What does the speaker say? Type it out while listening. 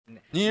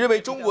你认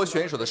为中国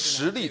选手的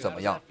实力怎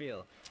么样？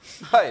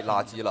太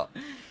垃圾了。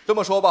这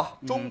么说吧，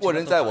中国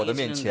人在我的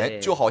面前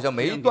就好像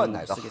没断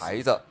奶的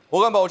孩子。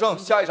我敢保证，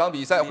下一场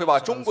比赛会把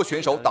中国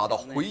选手打到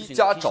回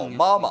家找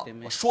妈妈。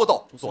我说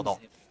到做到。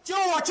救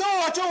我！救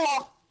我！救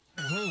我！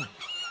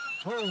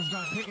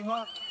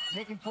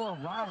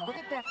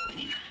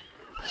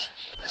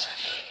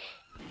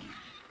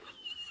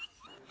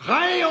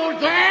还有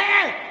谁？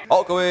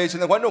好，各位亲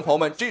爱的观众朋友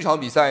们，这场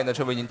比赛呢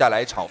是为您带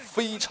来一场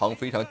非常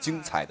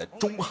精彩的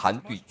中韩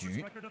对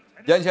局。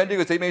眼前这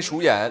个贼眉鼠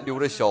眼、留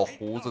着小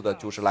胡子的，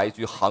就是来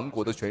自于韩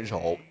国的选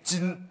手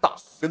金大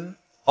根。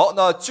好，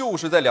那就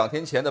是在2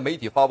天前的媒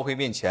体发布会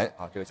面前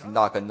啊，这个金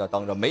大根呢，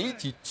当着媒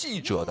体记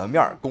者的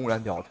面公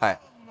然表态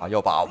啊，要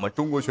把我们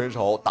中国选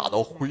手打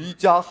到回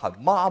家喊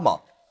妈妈。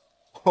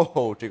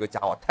这个家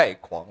伙太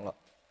狂了。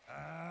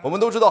我们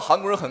都知道韩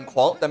国人很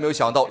狂，但没有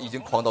想到已经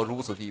狂到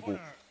如此地步。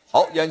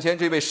好，眼前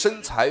这位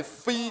身材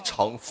非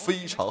常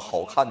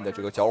好看的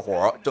这个小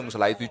伙，正是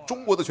来自于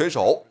中国的选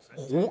手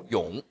胡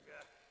勇。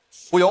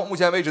胡勇目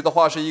前为止的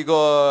话是一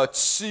个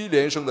7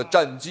连胜的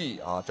战绩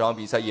啊，这场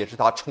比赛也是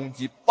他冲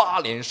击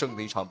8连胜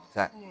的一场比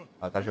赛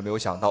啊，但是没有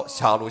想到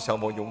狭路相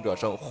逢勇者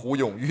胜，胡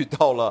勇遇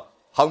到了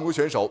韩国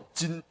选手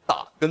金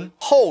大根，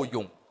好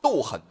勇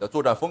斗狠的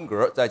作战风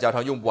格，再加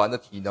上用不完的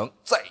体能，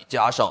再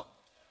加上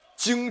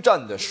精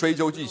湛的摔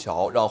跤技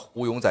巧，让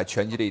胡勇在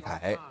拳击擂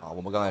台啊，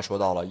我们刚才说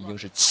到了，已经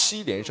是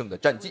7连胜的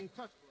战绩。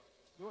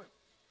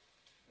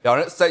两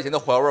人赛前的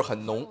火药味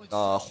很浓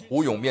啊，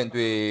胡勇面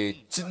对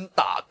金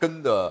大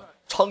根的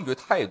猖獗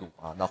态度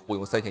啊，那胡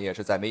勇赛前也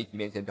是在媒体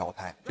面前表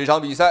态，这场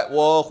比赛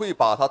我会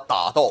把他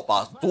打到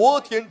把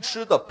昨天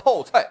吃的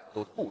泡菜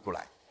都吐出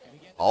来。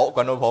好，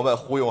观众朋友们，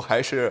胡勇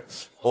还是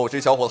这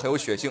小伙子很有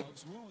血性。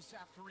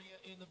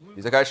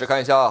比赛开始，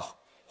看一下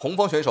红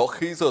方选手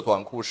黑色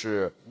短裤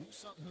是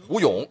胡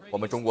勇，我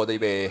们中国的一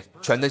位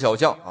拳坛小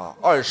将啊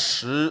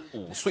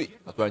，25岁，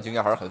作战经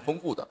验还是很丰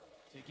富的。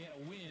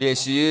练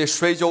习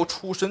摔跤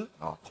出身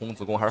啊，童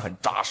子功还是很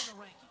扎实。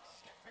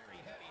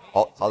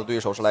好，他的对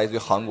手是来自于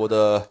韩国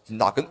的金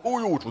大根，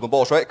主动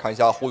抱摔，看一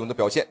下胡勇的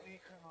表现。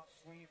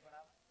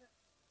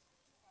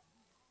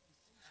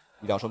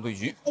一两胜对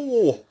局，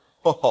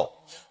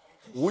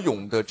胡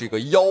勇的这个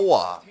腰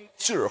啊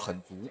劲儿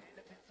很足。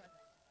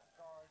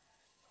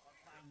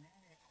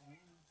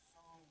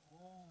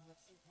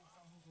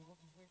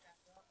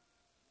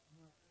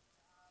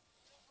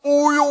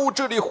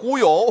这里胡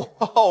勇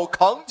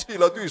扛起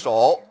了对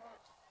手，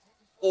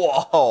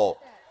哇！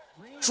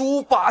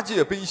猪八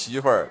戒背媳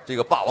妇儿，这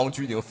个霸王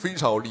举鼎非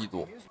常有力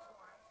度。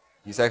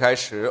比赛开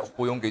始，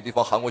胡勇给对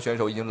方韩国选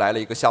手已经来了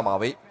一个下马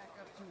威。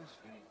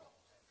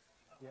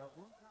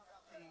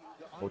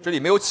这里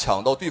没有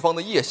抢到对方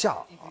的腋下，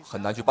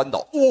很难去扳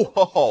倒。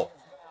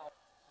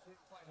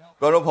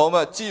观众朋友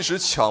们，即使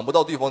抢不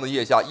到对方的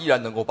腋下，依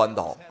然能够扳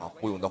倒啊！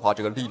胡勇的话，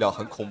这个力量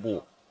很恐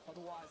怖。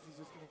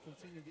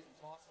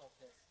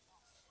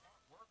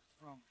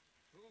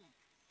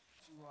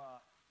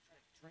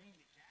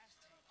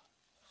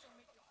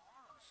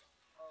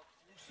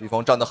对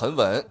方站得很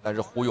稳，但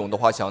是胡勇的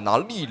话想拿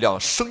力量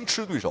生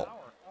吃对手。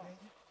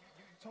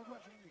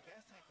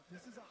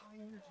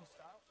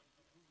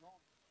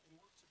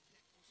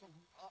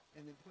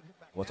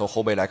我从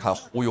后背来看，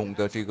胡勇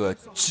的这个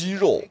肌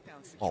肉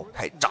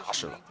太扎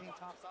实了。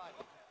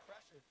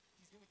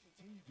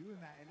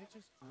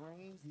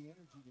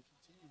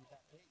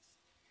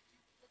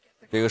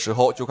这个时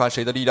候就看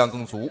谁的力量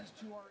更足。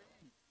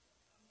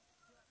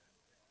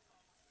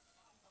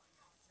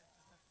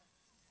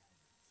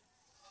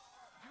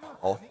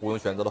好，胡勇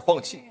选择了放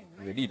弃，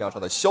因为力量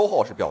上的消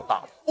耗是比较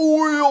大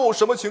的。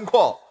什么情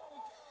况？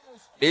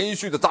连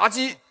续的砸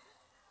击。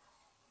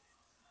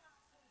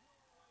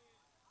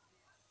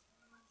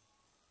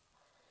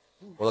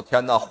我的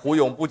天哪，胡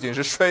勇不仅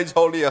是摔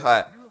跤厉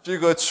害，这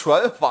个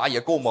拳法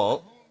也够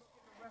猛。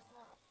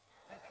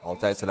好，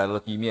再次来到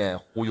地面，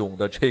胡勇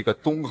的这个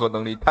综合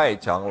能力太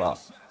强了。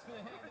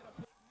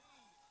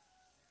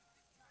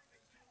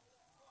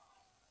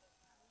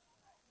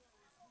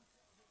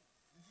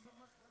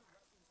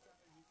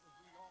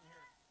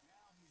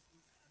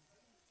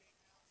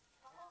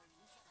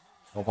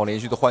双方连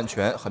续的换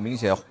拳，很明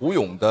显，胡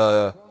勇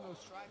的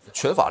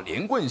拳法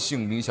连贯性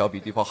明显比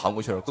对方韩国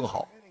选手更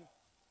好。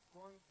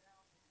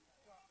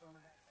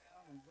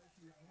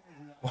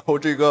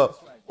这个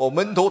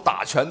闷头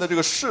打拳的这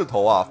个势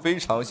头啊，非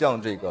常像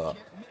这个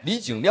李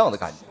景亮的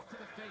感觉。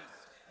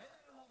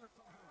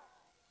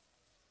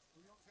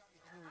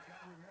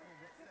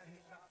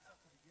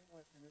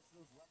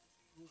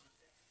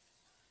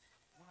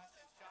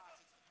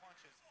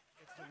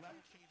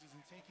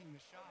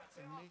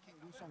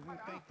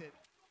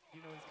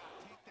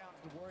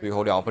最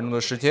后2分钟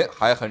的时间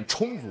还很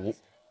充足。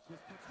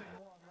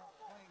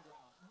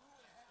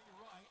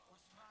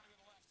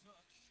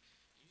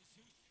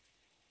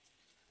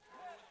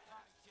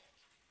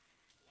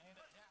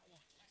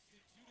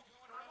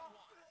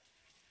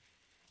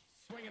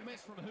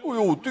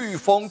对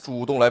方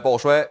主动来抱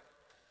摔，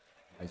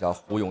看一下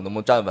胡勇能不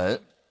能站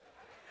稳。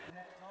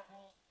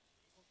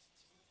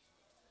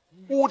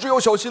这要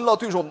小心了，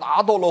对手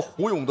拿到了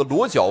胡勇的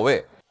裸脚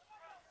位。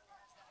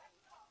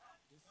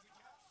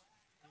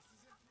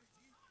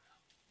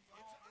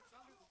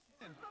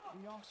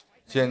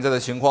现在的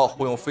情况，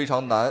胡勇非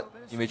常难，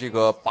因为这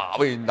个把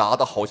位拿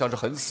的好像是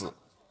很死。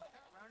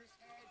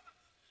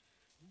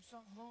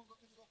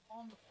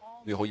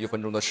最后1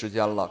分钟的时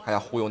间了，看一下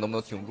胡勇能不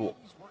能挺住。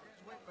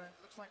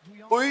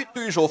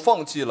对手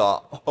放弃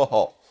了，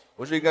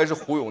我这应该是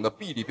胡勇的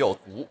臂力比较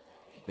足，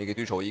没给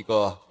对手一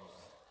个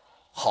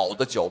好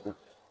的角度。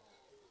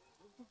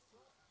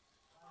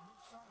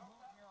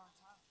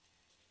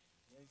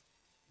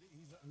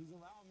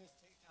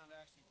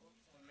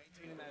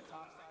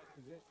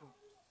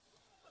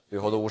最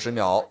后的50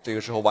秒，这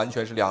个时候完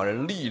全是两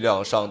人力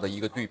量上的一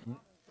个对拼。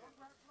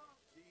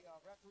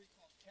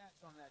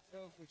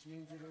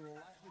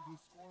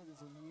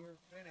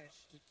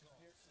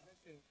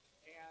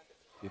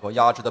对方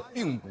压制的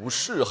并不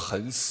是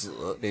很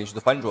死，连续的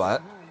翻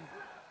转。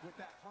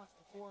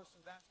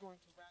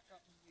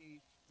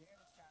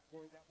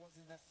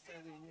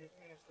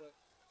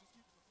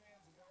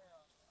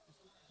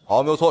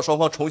好，没有错，双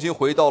方重新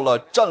回到了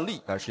站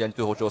立，但时间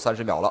最后只有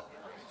30秒了。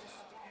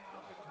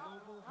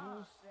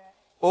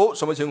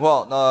什么情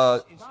况？那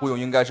胡勇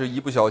应该是一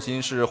不小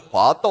心是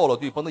划到了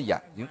对方的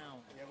眼睛。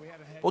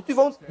对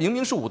方明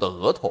明是捂的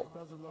额头。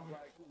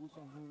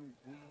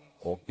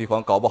对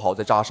方搞不好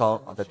在扎伤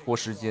啊，在拖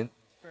时间。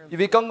因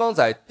为刚刚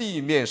在地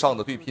面上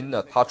的对拼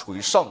呢，他处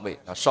于上位，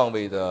那上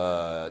位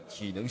的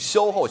体能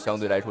消耗相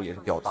对来说也是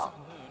比较大。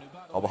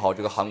搞不好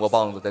这个韩国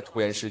棒子在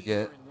拖延时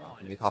间，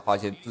因为他发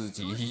现自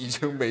己已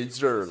经没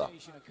劲儿了。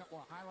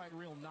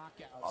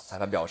裁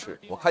判表示：“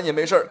我看你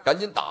没事，赶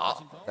紧打，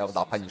再不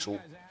打判你输。”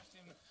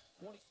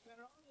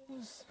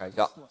看一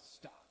下，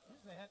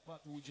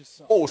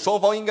双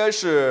方应该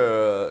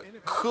是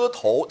磕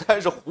头，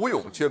但是胡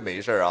勇却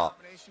没事啊。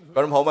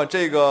观众朋友们，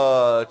这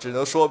个只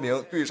能说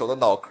明对手的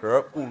脑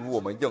壳不如我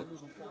们硬，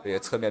这也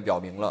侧面表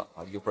明了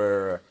啊，一会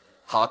儿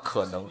他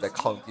可能在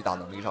抗击打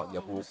能力上也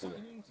不如胡勇。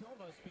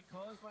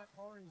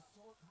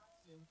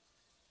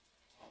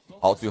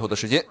好，最后的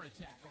时间。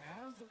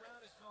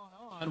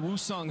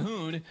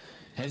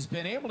Has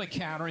been able to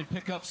counter and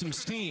pick up some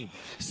steam.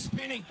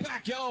 Spinning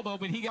back elbow,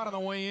 but he got on the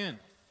way in.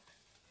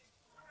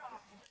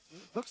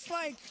 Looks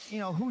like,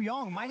 Hu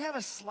Yong might have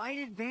a slight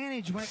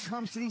advantage when it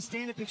comes to these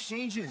stand-up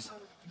exchanges.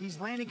 He's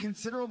landing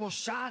considerable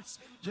shots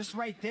just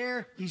right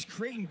there. He's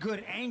creating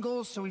good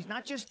angles, so he's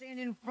not just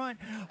standing in front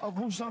of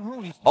Woo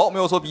Sung-hoon. 好，没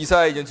有错，比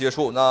赛已经结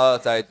束。那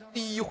在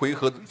第一回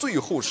合的最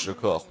后时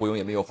刻，胡勇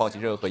也没有放弃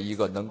任何一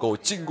个能够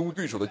进攻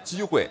对手的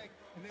机会。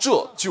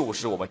这就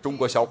是我们中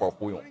国小伙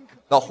胡勇。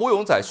那胡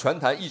勇在拳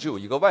坛一直有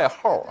一个外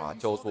号啊，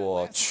叫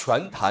做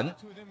拳坛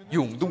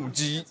永动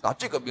机啊。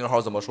这个名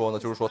号怎么说呢？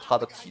就是说他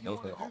的体能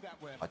很好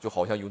啊，就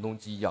好像永动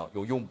机一样，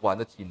有用不完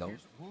的体能。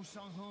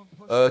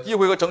第一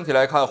回合整体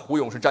来看，胡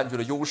勇是占据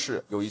了优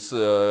势，有一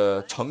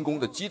次成功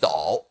的击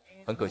倒，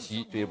很可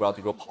惜这一波让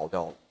对手跑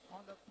掉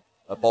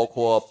了。包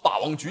括霸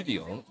王举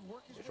鼎，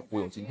也是胡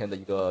勇今天的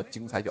一个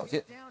精彩表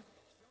现。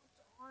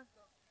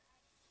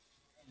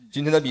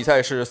今天的比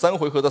赛是3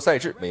回合的赛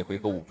制，每回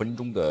合5分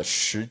钟的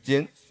时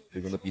间。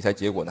最终的比赛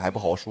结果呢还不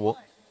好说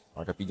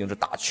啊，这毕竟是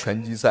打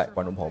拳击赛，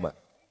观众朋友们。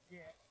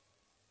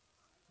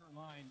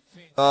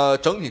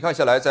整体看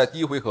下来，在第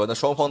一回合呢，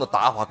双方的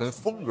打法跟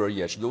风格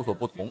也是有所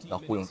不同。那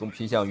胡勇更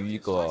偏向于一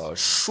个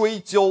摔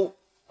跤、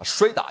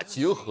摔打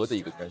结合的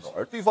一个选手，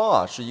而对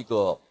方是一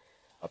个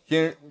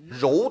偏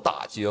柔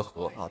打结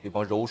合啊，对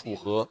方柔术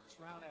和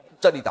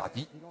站立打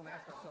击。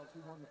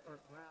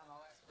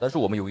但是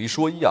我们有一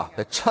说一啊，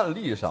在站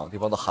立上，对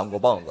方的韩国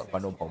棒子，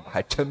观众朋友们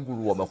还真不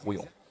如我们胡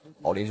勇。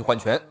好，连续换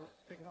拳，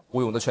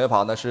胡勇的拳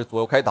法呢是左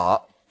右开打，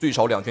最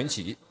少2拳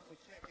起。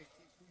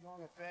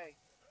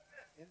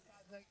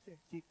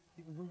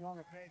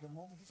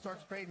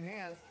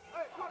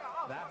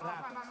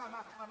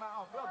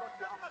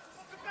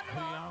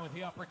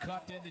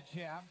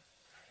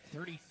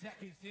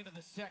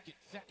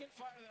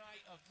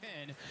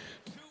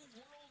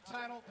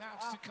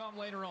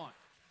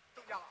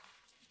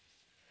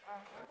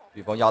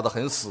对方压得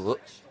很死，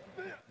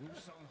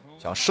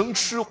想生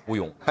吃胡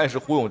勇，但是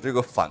胡勇这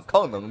个反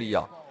抗能力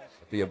啊，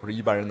这也不是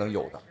一般人能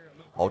有的。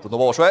好，主动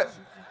抱摔，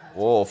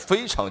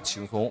非常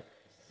轻松。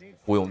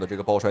胡勇的这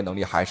个抱摔能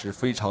力还是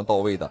非常到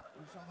位的。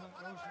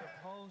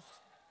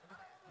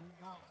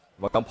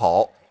往上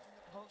跑，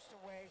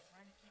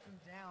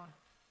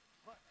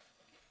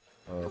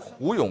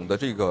胡勇的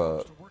这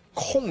个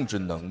控制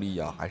能力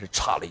啊，还是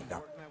差了一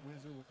点。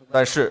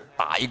但是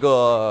打一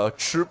个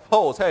吃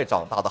泡菜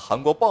长大的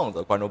韩国棒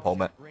子，观众朋友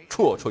们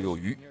绰绰有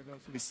余。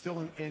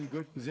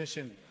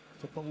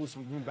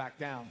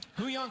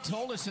Hu Young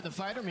told us in the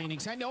fighter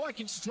meetings, I know I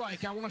can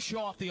strike. I want to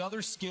show off the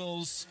other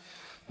skills.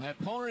 My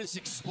opponent is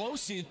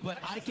explosive, but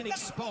I can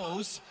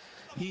expose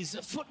his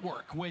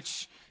footwork,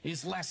 which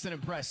is less than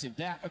impressive.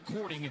 That,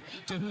 according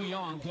to Hu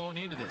Young, going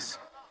into this.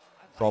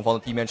 双方的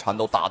地面缠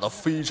斗打得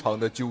非常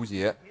的纠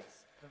结。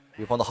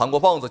对方的韩国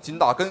棒子金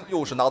大根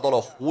又是拿到了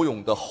胡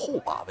勇的后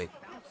把位。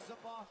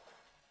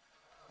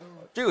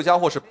这个家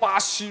伙是巴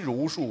西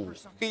柔术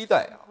黑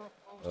带啊，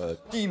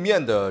地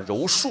面的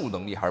柔术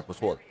能力还是不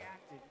错的。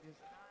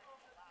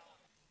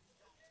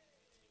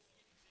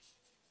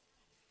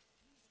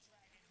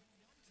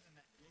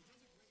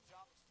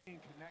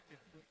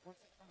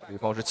对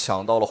方是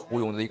抢到了胡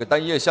勇的一个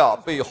单腋下，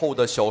背后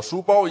的小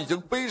书包已经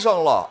背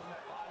上了。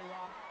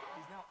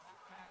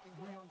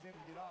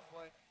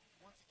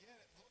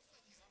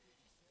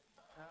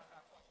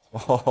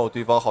哦，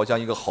对方好像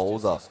一个猴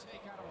子，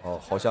哦，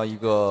好像一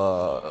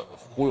个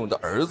胡勇的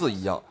儿子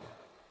一样。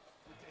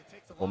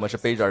我们是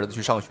背着儿子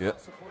去上学。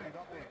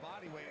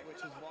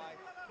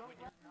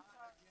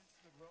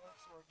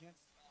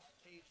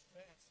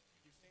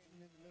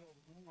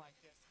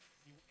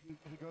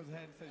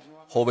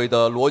后卫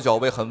的裸脚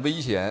位很危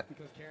险，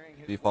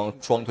对方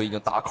双腿已经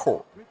打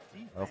扣，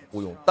而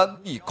胡勇单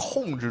臂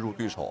控制住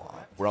对手啊，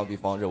不让对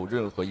方有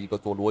任何一个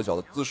做裸脚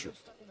的姿势。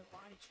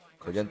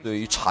可见对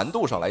于缠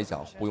斗上来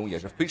讲，胡勇也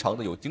是非常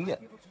的有经验。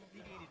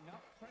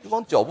对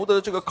方脚部的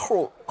这个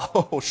扣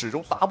始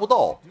终达不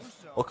到，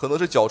可能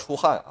是脚出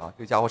汗啊，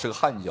这家伙是个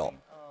汗脚，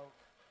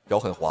脚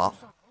很滑。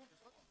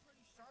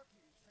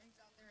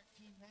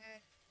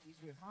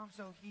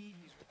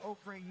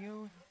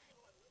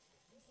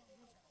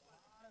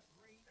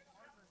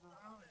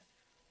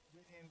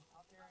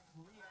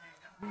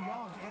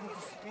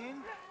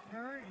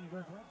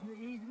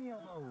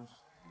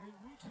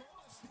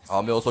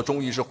啊，没有错，终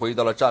于是回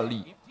到了站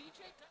立。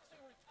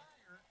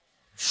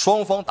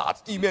双方打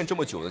地面这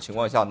么久的情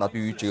况下，那对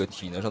于这个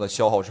体能上的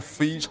消耗是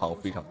非常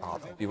非常大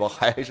的。对方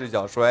还是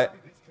想摔，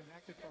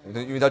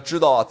因为他知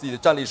道啊自己的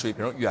战力水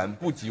平远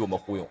不及我们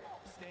胡勇。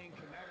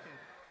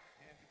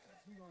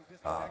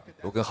啊，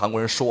我跟韩国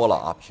人说了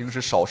啊，平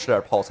时少吃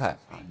点泡菜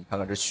啊，你看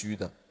看这虚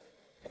的，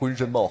浑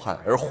身冒汗。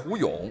而胡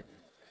勇，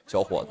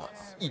小伙子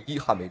一滴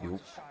汗没流。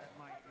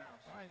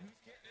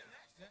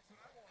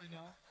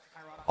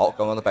好，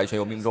刚刚的摆拳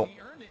有命中。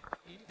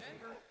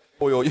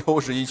哦呦，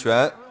又是一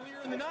拳。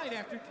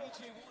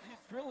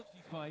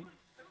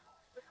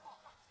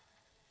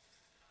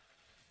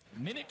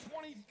Minute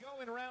 20 to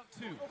go in round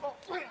 2.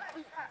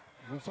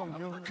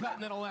 Uppercut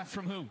and then a left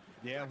from who?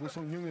 Yeah, Woo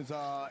Sung Hyun is.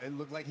 It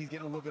looked like he's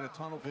getting a little bit of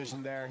tunnel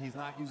vision there. He's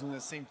not using the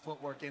same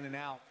footwork in and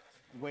out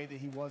the way that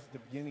he was at the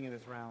beginning of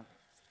this round.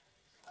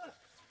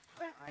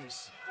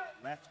 Nice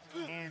left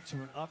hand to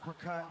an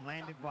uppercut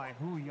landed by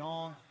Hu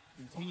Yong.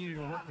 Continue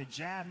to work the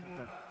jab.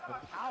 The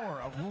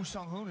power of Woo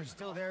Sung Hoon is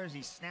still there as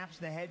he snaps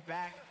the head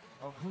back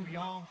of Hu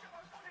Yong.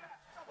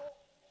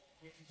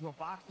 Get into a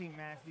boxing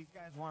match. These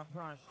guys want to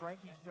put on a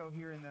striking show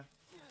here in the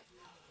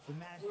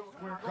Madison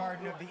Square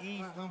Garden of the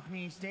East,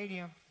 Lumpini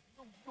Stadium.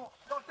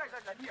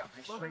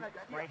 Nice straight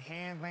right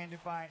hand landed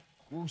by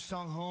Woo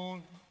Sung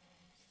Hoon.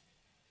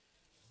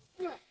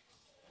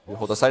 最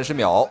后的30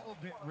秒，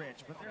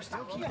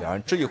两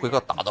人这一回合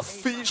打得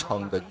非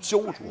常的焦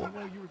灼。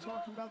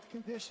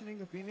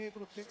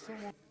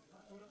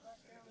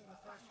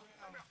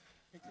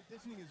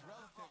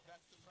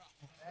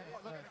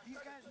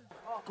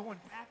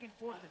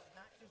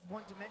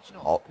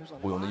好，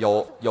胡勇的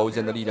腰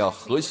间的力量、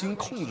核心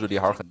控制力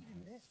还是很。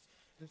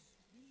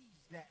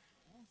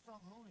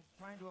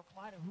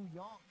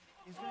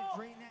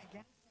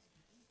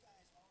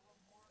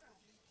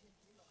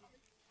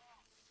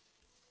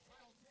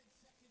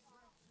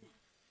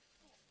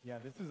Yeah,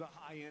 this is a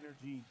high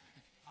energy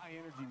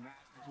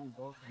match between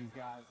both of these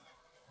guys.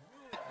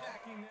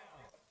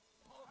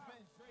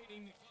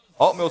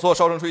 好，没有错，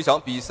哨声吹响，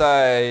比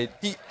赛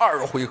第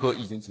2回合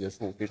已经结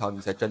束。这场比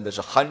赛真的是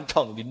酣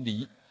畅淋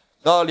漓。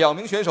那两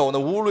名选手呢，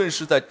无论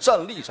是在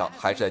站立上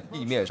还是在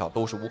地面上，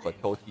都是无可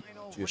挑剔，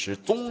确实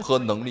综合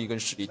能力跟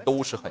实力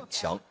都是很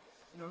强。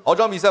好，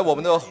这场比赛我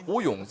们的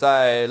胡勇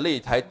在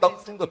擂台当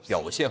中的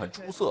表现很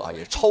出色啊，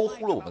也超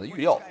乎了我们的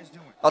预料。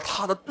那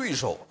他的对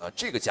手呢，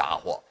这个家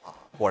伙啊，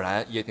果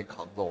然也挺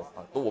抗揍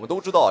啊。我们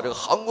都知道，这个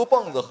韩国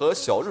棒子和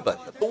小日本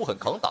的都很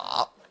抗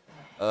打。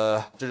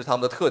这是他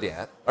们的特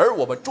点，而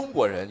我们中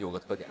国人有个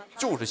特点，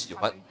就是喜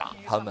欢打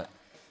他们，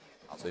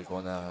啊，所以说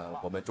呢，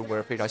我们中国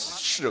人非常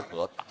适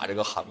合打这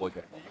个韩国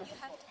拳。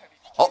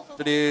好，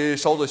这里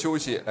稍作休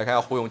息，来看一下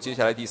胡勇接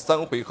下来第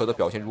3回合的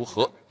表现如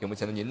何。屏幕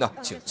前的您呢，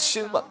请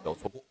千万不要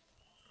错过。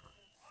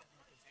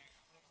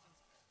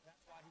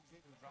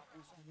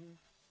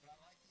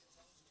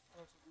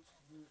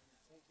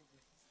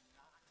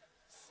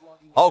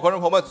好，观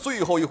众朋友们，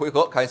最后一回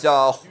合，看一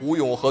下胡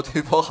勇和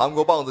对方韩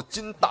国棒子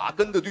金大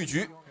根的对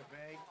局。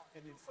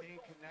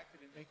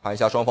看一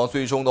下双方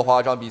最终的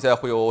话，这场比赛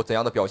会有怎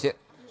样的表现？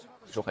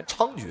就很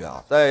猖獗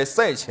啊！在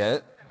赛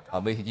前啊，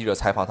媒体记者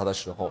采访他的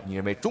时候，你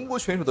认为中国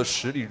选手的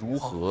实力如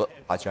何？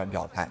他竟然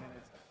表态，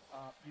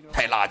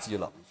太垃圾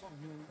了，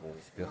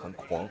人很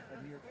狂。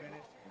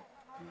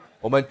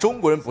我们中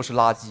国人不是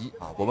垃圾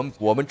啊，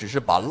我们只是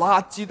把垃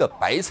圾的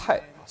白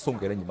菜送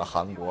给了你们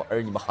韩国，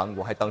而你们韩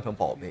国还当成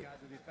宝贝。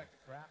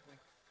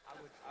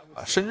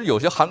啊，甚至有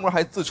些韩国人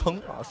还自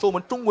称啊，说我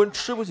们中国人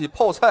吃不起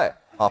泡菜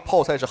啊，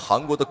泡菜是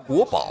韩国的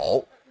国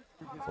宝。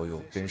哦呦，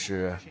真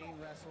是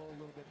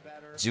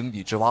井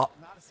底之蛙。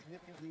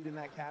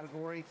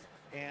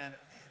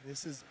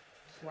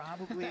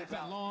probably That's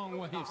a long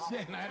way of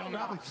saying I don't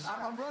know.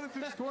 I'm running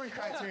through scoring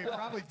criteria,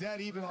 probably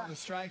dead even on the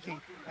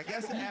striking. I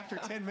guess after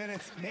 10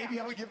 minutes, maybe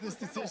I would give this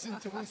decision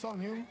to Woo Sung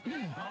Hyun.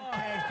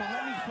 Okay, so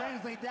let me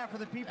translate that for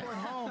the people at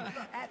home.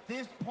 At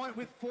this point,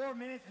 with 4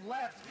 minutes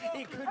left,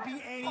 it could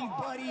be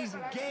anybody's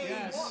game.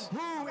 Yes.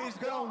 Who is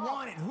going to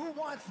want it? Who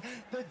wants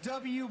the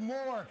W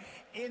more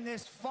in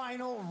this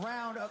final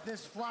round of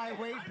this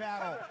flyweight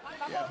battle?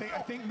 Yeah,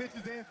 I think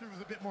Mitch's answer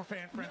was a bit more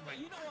fan-friendly.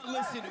 You know what,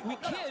 listen, we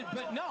kid,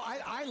 but no,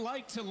 I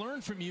like to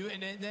learn from you,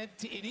 and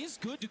that it is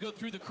good to go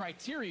through the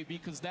criteria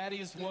because that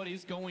is what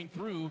is going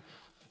through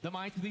the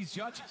minds of these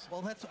judges.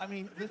 Well, I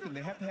mean, listen,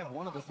 they have to have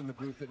one of us in the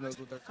group that knows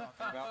what they're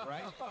talking about,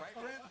 right?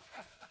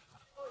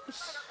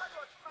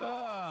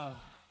 Right,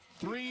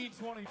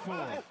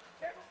 324.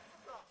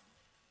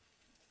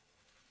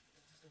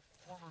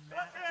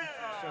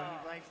 So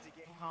he likes to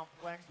get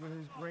complex with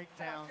his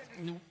breakdowns.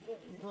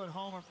 Put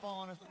Homer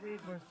falling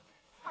asleep with.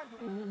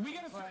 We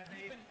got to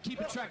keep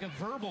track of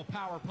verbal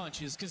power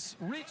punches because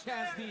Rich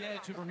has the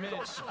edge over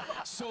Mitch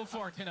so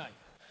far tonight.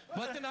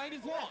 But the night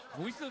is long.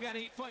 We still got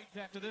 8 fights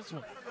after this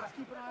one. Let's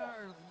keep an eye on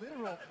our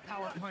literal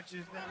power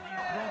punches that are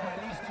being thrown by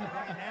these two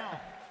right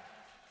now.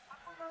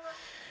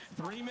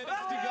 3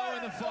 minutes to go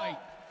in the fight.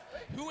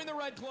 Who in the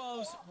red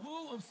gloves?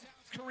 Woo of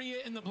South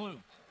Korea in the blue.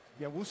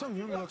 Yeah, Woo Sung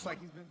Hyun looks like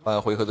he's been.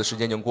 半回合的时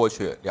间已经过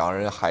去，两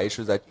人还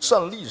是在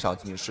战力上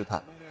进行试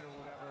探。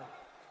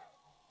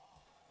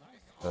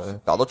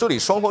打到这里，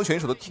双方选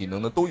手的体能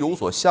呢都有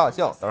所下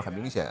降，但是很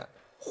明显，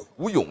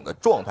胡勇的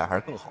状态还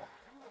是更好，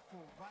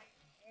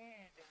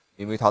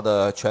因为他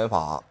的拳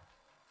法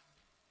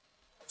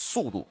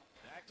速度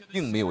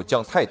并没有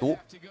降太多。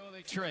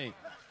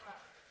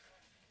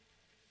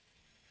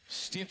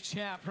 Stiff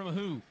jab from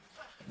Hu.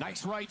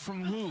 Nice right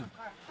from Wu.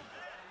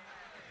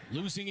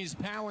 Losing his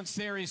balance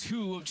there is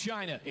Hu of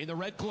China in the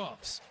red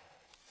gloves.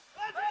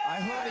 I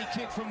hope Body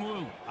kick from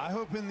Wu. I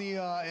hope in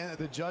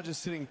the judges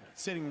sitting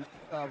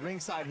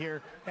ringside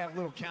here have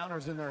little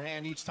counters in their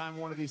hand each time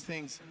one of these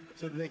things,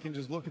 so that they can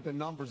just look at the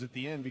numbers at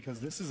the end because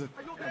this is a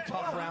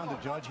tough round to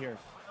judge here.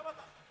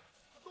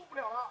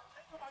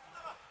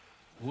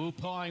 Wu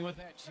pawing with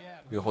that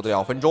jab. 最后的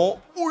2分钟，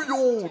哎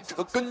呦，这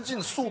个跟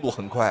进速度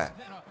很快，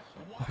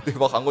对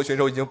方韩国选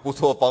手已经不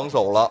做防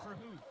守了。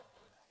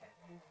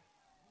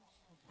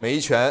每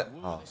一拳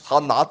啊，他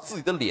拿自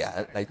己的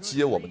脸来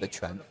接我们的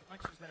拳。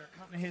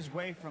 His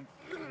way from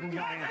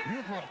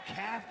beautiful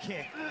calf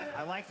kick.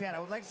 I like that. I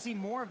would like to see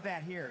more of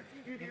that here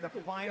in the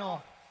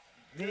final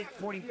minute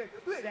 40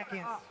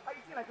 seconds.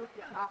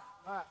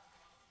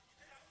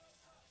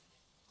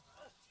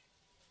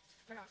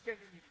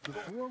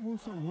 Before Woo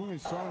Sung Hyun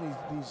is throwing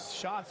these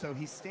shots, though,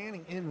 he's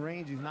standing in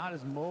range. He's not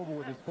as mobile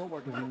with his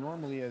footwork as he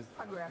normally is.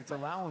 It's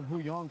allowing Hu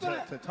Yong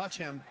to touch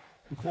him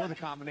before the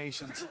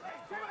combinations.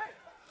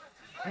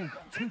 And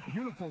 2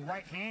 beautiful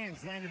right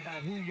hands landed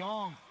by Hu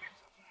Yong.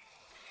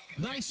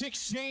 Nice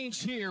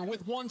exchange here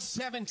with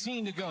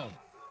 1:17 to go.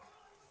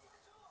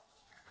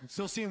 I'm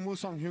still seeing Woo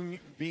Sung Hyun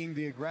being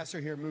the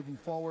aggressor here, moving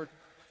forward.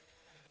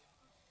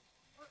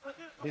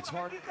 It's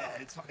hard.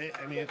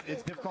 I mean,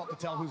 it's difficult to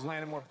tell who's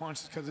landing more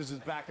punches because this is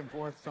back and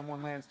forth.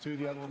 Someone lands 2,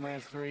 the other one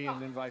lands 3, and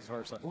then vice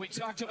versa. We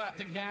talked about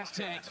the gas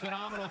tanks.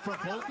 Phenomenal for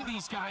both of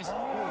these guys.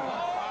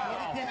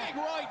 Oh, big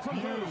right from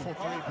Beautiful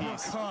Hu.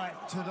 three-piece.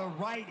 Cut to the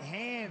right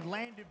hand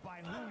landed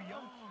by Hu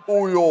Yong.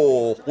 哦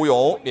呦，胡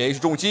勇连续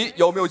重击，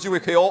有没有机会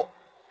KO？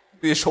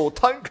 对手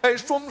摊开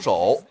双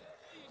手，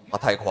他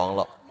太狂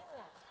了，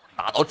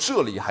打到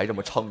这里还这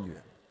么猖獗。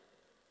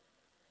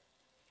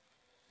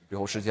最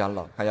后时间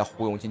了，看一下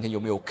胡勇今天有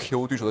没有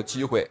KO 对手的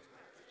机会。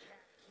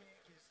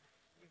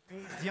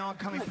 The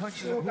oncoming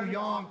punches of Hu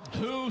Yong.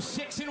 Hu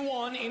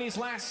 6-1 in his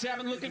last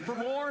 7, looking for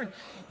more.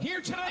 Here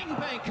tonight in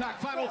Bangkok,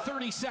 final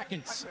 30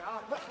 seconds.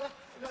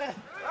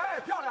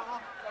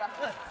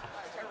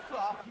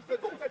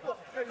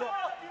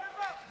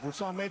 Woo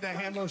Sung made that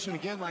hand motion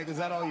again, like, is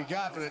that all you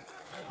got? But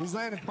he's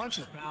landing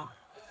punches, pal.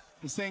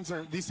 These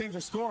things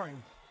are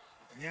scoring.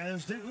 Yeah,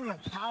 there's definitely a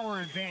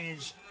power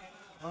advantage.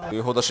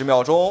 最后的10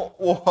秒钟，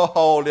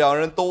哇，两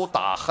人都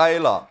打嗨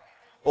了，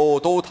哦，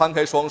都摊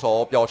开双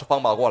手表示放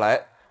马过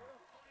来。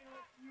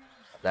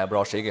咱不知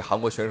道谁给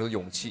韩国选手的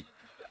勇气，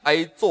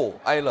挨揍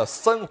挨了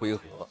3回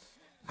合，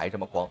还这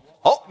么狂。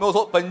好，没有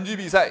错，本局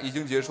比赛已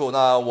经结束。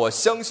那我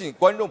相信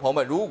观众朋友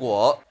们，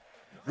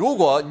如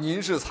果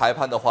您是裁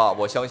判的话，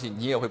我相信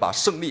你也会把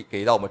胜利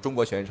给到我们中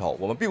国选手。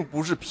我们并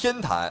不是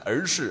偏袒，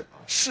而是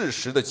事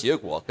实的结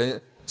果跟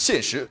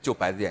现实就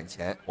摆在眼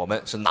前，我们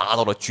是拿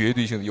到了绝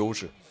对性的优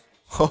势。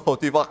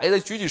对方还在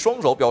举起双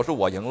手表示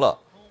我赢了，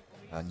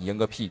啊，你赢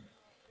个屁！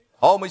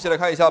好，我们一起来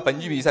看一下本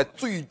局比赛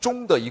最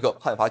终的一个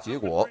判罚结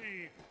果。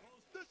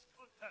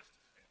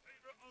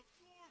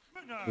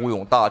胡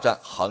勇大战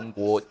韩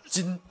国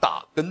金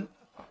大根，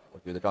我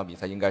觉得这场比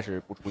赛应该是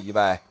不出意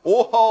外。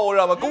哦，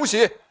让我们恭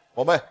喜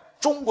我们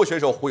中国选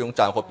手胡勇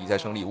斩获比赛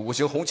胜利，5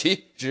星红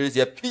旗直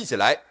接披起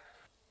来，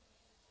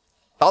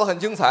打得很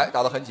精彩，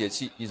打得很解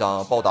气，一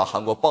场暴打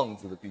韩国棒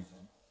子的对局。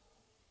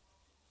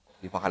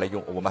对方还来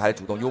我们还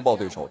主动拥抱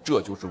对手，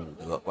这就是武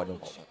德，观众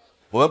朋友们。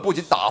我们不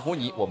仅打服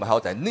你，我们还要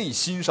在内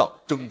心上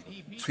征服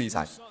摧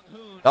残你。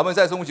咱们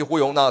再次恭喜胡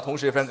勇呢，同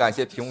时也非常感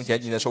谢屏幕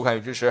前您的收看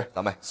与支持，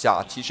咱们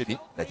下期视频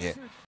再见。